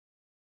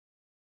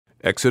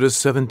Exodus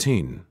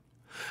 17.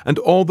 And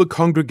all the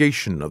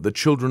congregation of the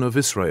children of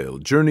Israel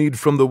journeyed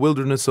from the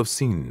wilderness of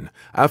Sin,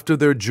 after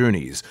their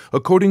journeys,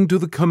 according to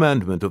the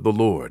commandment of the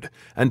Lord,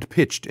 and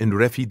pitched in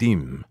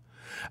Rephidim.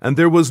 And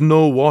there was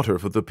no water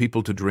for the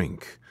people to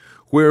drink.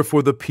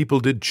 Wherefore the people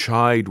did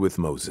chide with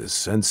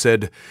Moses, and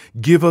said,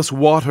 Give us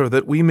water,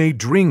 that we may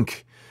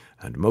drink.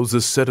 And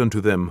Moses said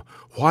unto them,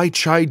 Why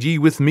chide ye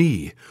with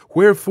me?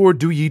 Wherefore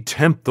do ye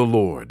tempt the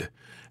Lord?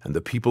 And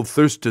the people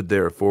thirsted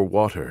there for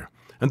water.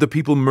 And the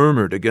people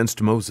murmured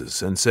against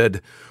Moses, and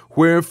said,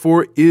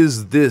 Wherefore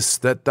is this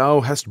that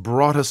thou hast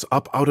brought us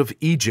up out of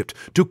Egypt,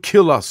 to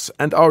kill us,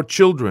 and our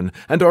children,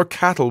 and our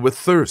cattle with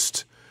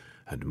thirst?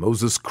 And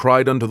Moses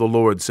cried unto the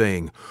Lord,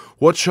 saying,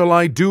 What shall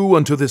I do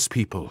unto this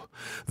people?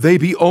 They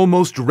be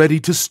almost ready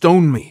to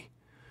stone me.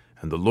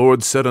 And the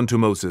Lord said unto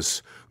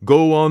Moses,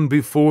 Go on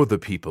before the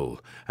people,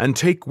 and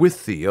take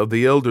with thee of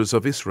the elders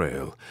of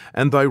Israel,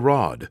 and thy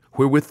rod,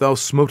 wherewith thou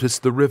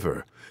smotest the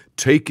river.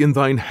 Take in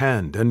thine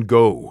hand, and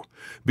go.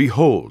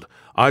 Behold,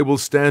 I will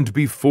stand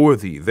before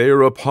thee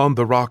there upon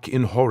the rock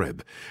in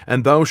Horeb,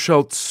 and thou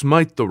shalt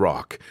smite the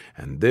rock,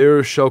 and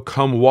there shall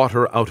come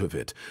water out of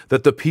it,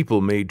 that the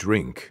people may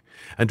drink.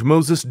 And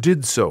Moses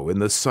did so in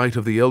the sight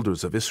of the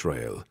elders of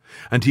Israel.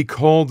 And he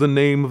called the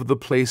name of the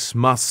place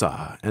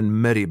Massah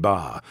and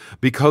Meribah,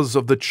 because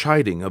of the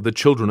chiding of the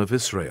children of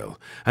Israel,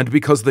 and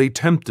because they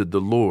tempted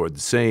the Lord,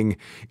 saying,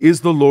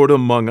 Is the Lord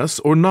among us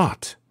or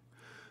not?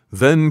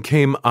 Then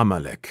came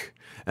Amalek,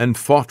 and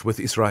fought with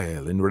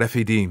Israel in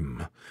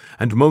Rephidim.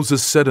 And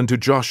Moses said unto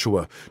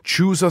Joshua,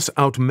 Choose us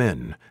out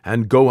men,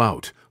 and go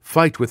out,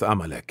 fight with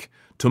Amalek.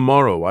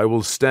 Tomorrow I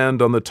will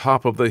stand on the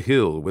top of the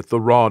hill with the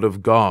rod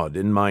of God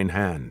in mine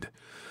hand.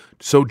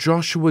 So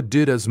Joshua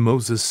did as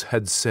Moses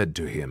had said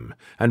to him,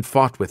 and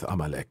fought with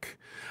Amalek.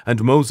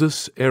 And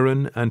Moses,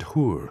 Aaron, and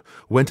Hur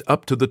went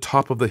up to the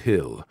top of the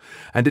hill.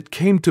 And it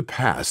came to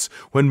pass,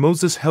 when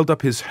Moses held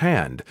up his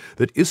hand,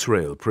 that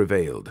Israel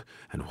prevailed,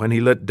 and when he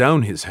let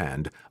down his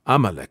hand,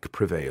 Amalek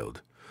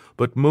prevailed.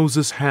 But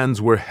Moses'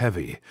 hands were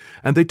heavy,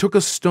 and they took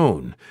a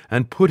stone,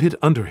 and put it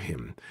under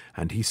him,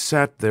 and he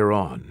sat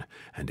thereon.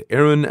 And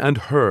Aaron and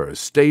Hur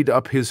stayed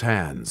up his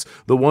hands,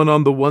 the one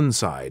on the one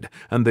side,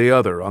 and the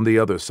other on the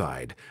other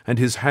side, and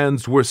his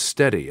hands were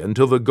steady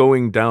until the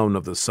going down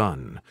of the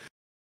sun.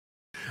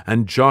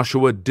 And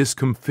Joshua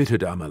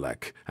discomfited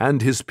Amalek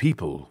and his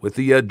people with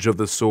the edge of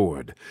the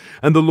sword.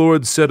 And the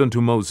Lord said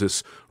unto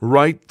Moses,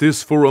 Write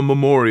this for a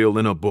memorial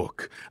in a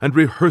book, and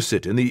rehearse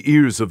it in the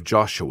ears of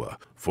Joshua.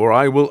 For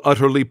I will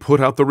utterly put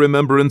out the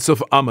remembrance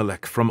of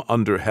Amalek from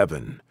under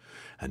heaven.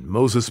 And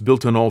Moses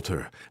built an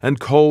altar, and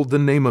called the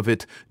name of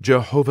it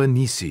Jehovah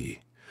Nissi.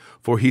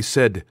 For he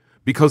said,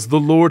 Because the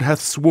Lord hath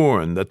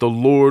sworn that the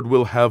Lord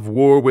will have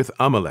war with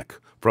Amalek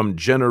from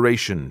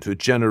generation to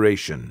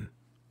generation.